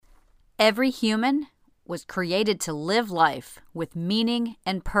Every human was created to live life with meaning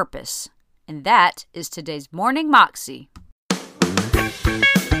and purpose. And that is today's Morning Moxie.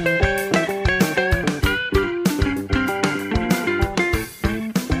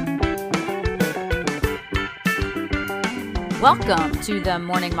 Welcome to the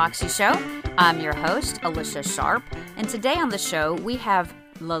Morning Moxie Show. I'm your host, Alicia Sharp, and today on the show we have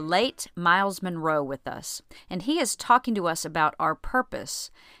the late Myles Munroe with us, and he is talking to us about our purpose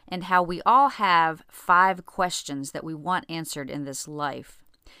and how we all have 5 questions that we want answered in this life.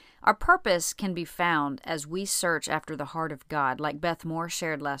 Our purpose can be found as we search after the heart of God, like Beth Moore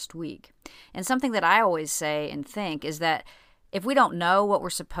shared last week. And something that I always say and think is that if we don't know what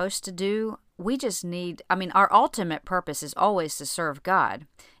we're supposed to do, we just our ultimate purpose is always to serve God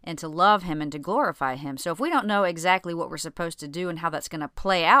and to love Him and to glorify Him. So if we don't know exactly what we're supposed to do and how that's going to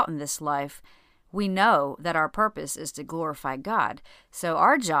play out in this life, we know that our purpose is to glorify God. So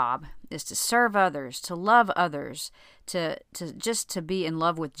our job is to serve others, to love others, to be in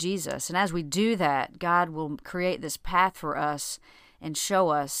love with Jesus. And as we do that, God will create this path for us and show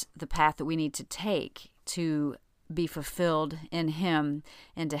us the path that we need to take to be fulfilled in Him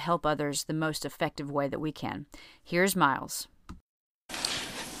and to help others the most effective way that we can. Here's Myles.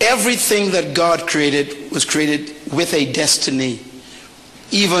 Everything that God created was created with a destiny,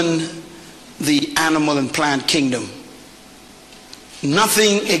 even the animal and plant kingdom.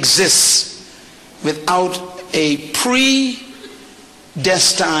 Nothing exists without a predestined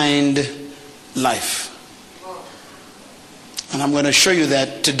life. And I'm going to show you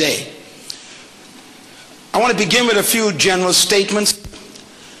that today. I want to begin with a few general statements.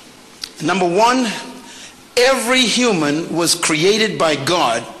 Number one, every human was created by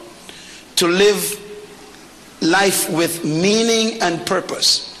God to live life with meaning and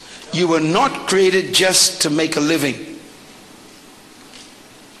purpose. You were not created just to make a living.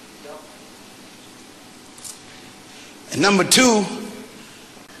 And number two,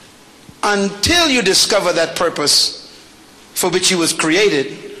 until you discover that purpose for which you was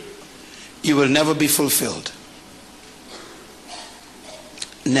created, you will never be fulfilled.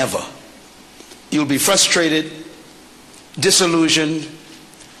 Never. You'll be frustrated, disillusioned,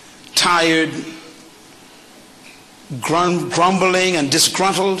 tired, grumbling and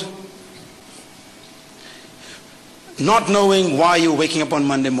disgruntled, not knowing why you're waking up on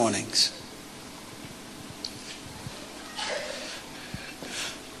Monday mornings.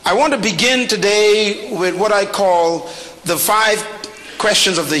 I want to begin today with what I call the 5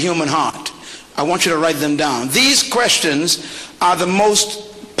 questions of the human heart. I want you to write them down. These questions are the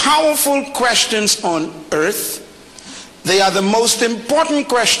most powerful questions on earth. They are the most important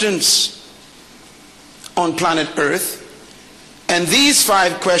questions on planet Earth. And these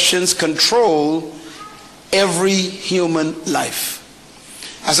 5 questions control every human life.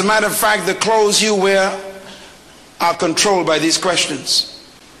 As a matter of fact, the clothes you wear are controlled by these questions.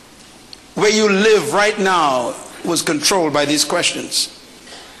 Where you live right now was controlled by these questions.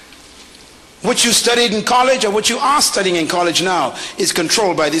 What you studied in college or what you are studying in college now is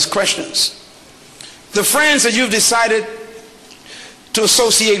controlled by these questions. The friends that you've decided to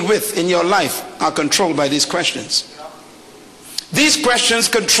associate with in your life are controlled by these questions. These questions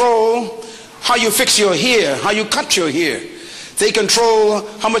control how you fix your hair, how you cut your hair. They control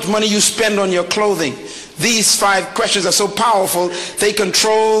how much money you spend on your clothing. These 5 questions are so powerful, they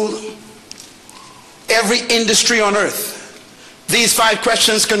control every industry on earth. These 5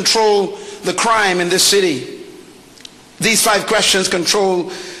 questions control the crime in this city. These 5 questions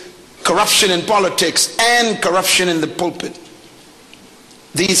control corruption in politics and corruption in the pulpit.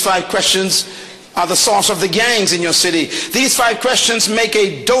 These 5 questions are the source of the gangs in your city. These 5 questions make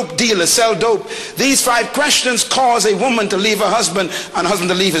a dope dealer sell dope. These 5 questions cause a woman to leave her husband and a husband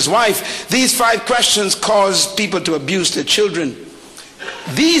to leave his wife. These 5 questions cause people to abuse their children.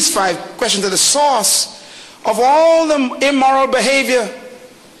 These 5 questions are the source of all the immoral behavior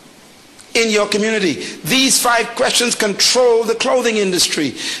in your community. These 5 questions control the clothing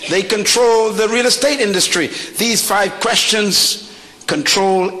industry. They control the real estate industry. These 5 questions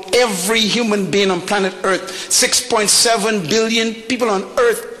control every human being on planet Earth. 6.7 billion people on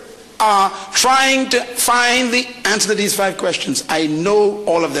Earth are trying to find the answer to these 5 questions. I know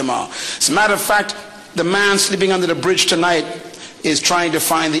all of them are. As a matter of fact, the man sleeping under the bridge tonight is trying to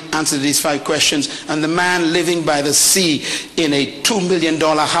find the answer to these 5 questions, and the man living by the sea in a $2 million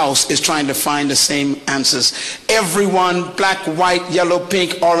house is trying to find the same answers. Everyone, black, white, yellow,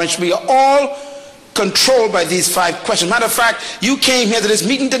 pink, orange, we are all controlled by these 5 questions. Matter of fact, you came here to this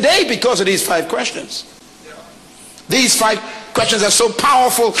meeting today because of these 5 questions. These 5 questions are so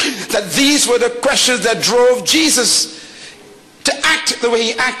powerful that these were the questions that drove Jesus to act the way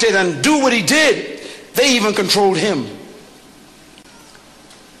he acted and do what he did, they even controlled him.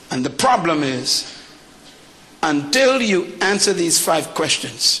 And the problem is, until you answer these 5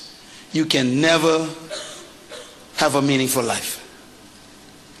 questions, you can never have a meaningful life.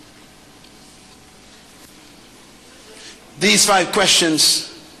 These 5 questions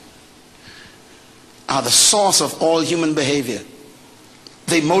are the source of all human behavior.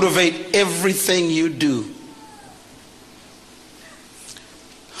 They motivate everything you do.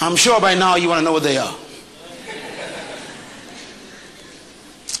 I'm sure by now you want to know what they are.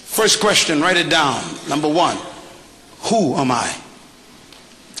 First question, write it down. Number 1, who am I?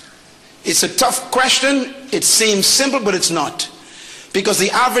 It's a tough question. It seems simple, but it's not. Because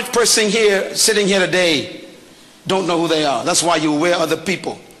the average person here, sitting here today, don't know who they are. That's why you wear other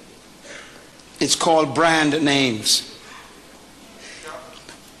people. It's called brand names.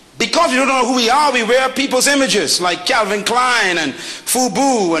 Because we don't know who we are, we wear people's images like Calvin Klein and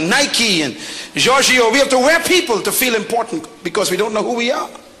Fubu and Nike and Giorgio. We have to wear people to feel important because we don't know who we are.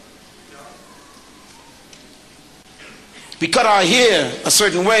 We cut our hair a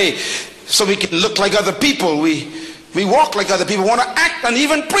certain way so we can look like other people. We walk like other people. We want to act and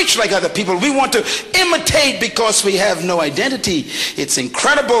even preach like other people. We want to imitate because we have no identity. It's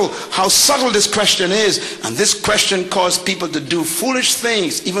incredible how subtle this question is. And this question caused people to do foolish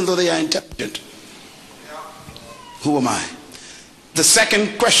things even though they are intelligent. Who am I? The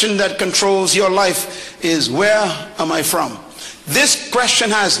second question that controls your life is, where am I from? This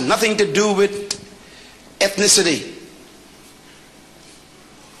question has nothing to do with ethnicity.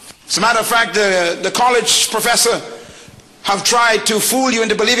 As a matter of fact, the college professor have tried to fool you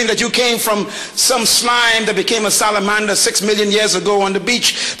into believing that you came from some slime that became a salamander 6 million years ago on the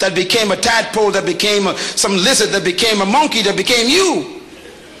beach, that became a tadpole, that became some lizard, that became a monkey, that became you.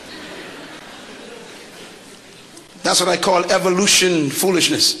 That's what I call evolution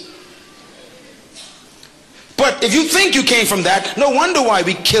foolishness. But if you think you came from that, no wonder why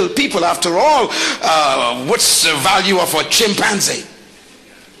we kill people. After all, what's the value of a chimpanzee?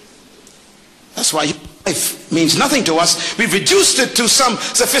 That's why life means nothing to us. We've reduced it to some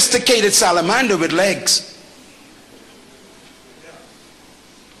sophisticated salamander with legs.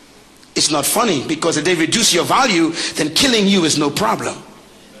 It's not funny, because if they reduce your value, then killing you is no problem.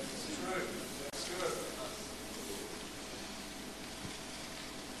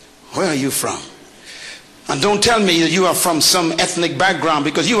 Where are you from? And don't tell me that you are from some ethnic background,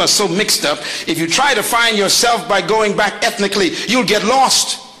 because you are so mixed up. If you try to find yourself by going back ethnically, you'll get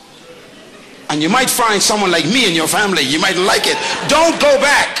lost. And you might find someone like me in your family. You might like it. Don't go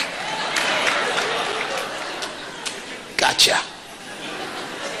back. Gotcha.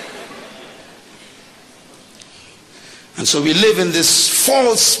 And so we live in this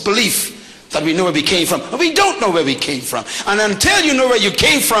false belief that we know where we came from. But we don't know where we came from. And until you know where you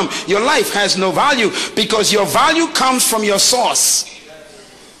came from, your life has no value, because your value comes from your source.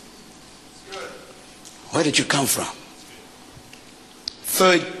 Where did you come from?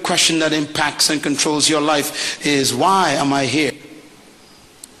 Third question that impacts and controls your life is, why am I here?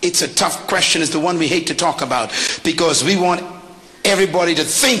 It's a tough question. It's the one we hate to talk about, because we want everybody to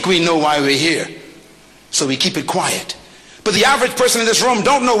think we know why we're here, so we keep it quiet. But the average person in this room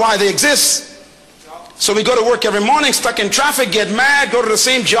don't know why they exist. So we go to work every morning, stuck in traffic, get mad, go to the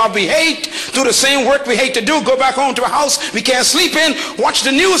same job we hate, do the same work we hate to do, go back home to a house we can't sleep in, watch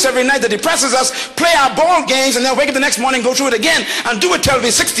the news every night that depresses us, play our ball games, and then wake up the next morning, go through it again, and do it till we're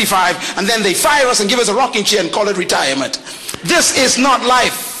 65, and then they fire us and give us a rocking chair and call it retirement. This is not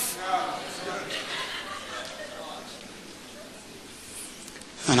life.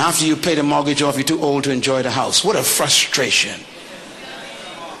 And after you pay the mortgage off, you're too old to enjoy the house. What a frustration.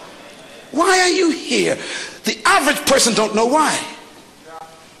 Why are you here? The average person don't know why.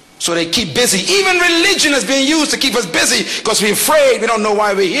 So they keep busy. Even religion is being used to keep us busy, because we're afraid we don't know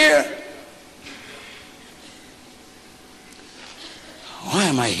why we're here. Why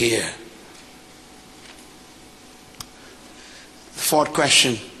am I here? The fourth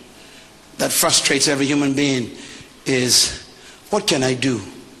question that frustrates every human being is, what can I do?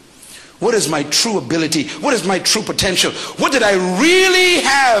 What is my true ability? What is my true potential? What did I really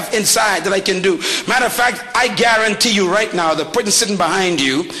have inside that I can do? Matter of fact, I guarantee you right now, the person sitting behind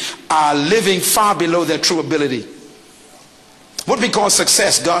you are living far below their true ability. What we call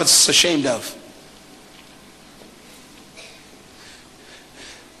success, God's ashamed of.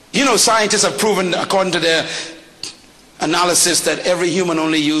 You know, scientists have proven, according to their analysis, that every human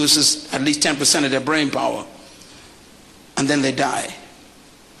only uses at least 10% of their brain power, and then they die.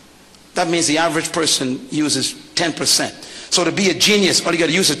 That means the average person uses 10%. So to be a genius, all you got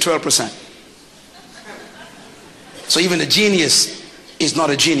to use is 12%. So even a genius is not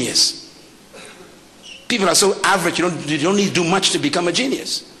a genius. People are so average, you don't need to do much to become a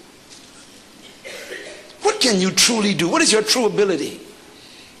genius. What can you truly do? What is your true ability?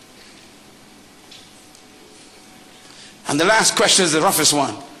 And the last question is the roughest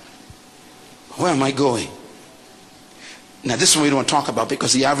one. Where am I going? Now this one we don't want to talk about,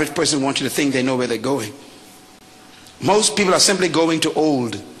 because the average person wants you to think they know where they're going. Most people are simply going to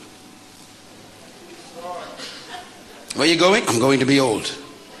old. Where are you going? I'm going to be old.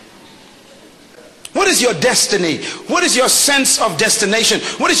 What is your destiny? What is your sense of destination?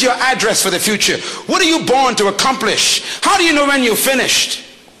 What is your address for the future? What are you born to accomplish? How do you know when you're finished?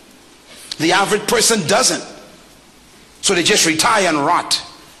 The average person doesn't. So they just retire and rot.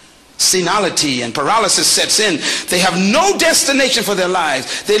 Senility and paralysis sets in. They have no destination for their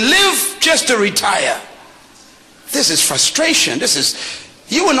lives. They live just to retire. This is frustration.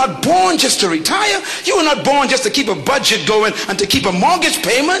 You were not born just to retire. You were not born just to keep a budget going and to keep a mortgage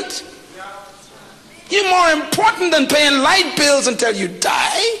payment. You're more important than paying light bills until you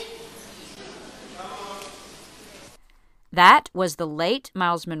die. That was the late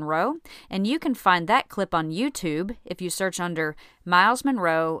Myles Munroe, and you can find that clip on YouTube if you search under Myles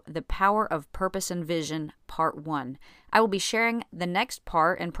Munroe, The Power of Purpose and Vision, Part 1. I will be sharing the next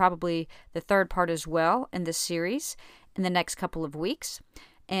part, and probably the third part as well, in this series in the next couple of weeks.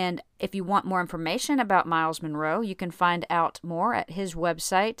 And if you want more information about Myles Munroe, you can find out more at his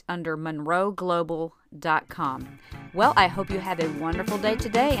website under monroeglobal.com. Well, I hope you have a wonderful day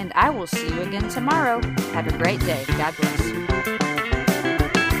today, and I will see you again tomorrow. Have a great day. God bless.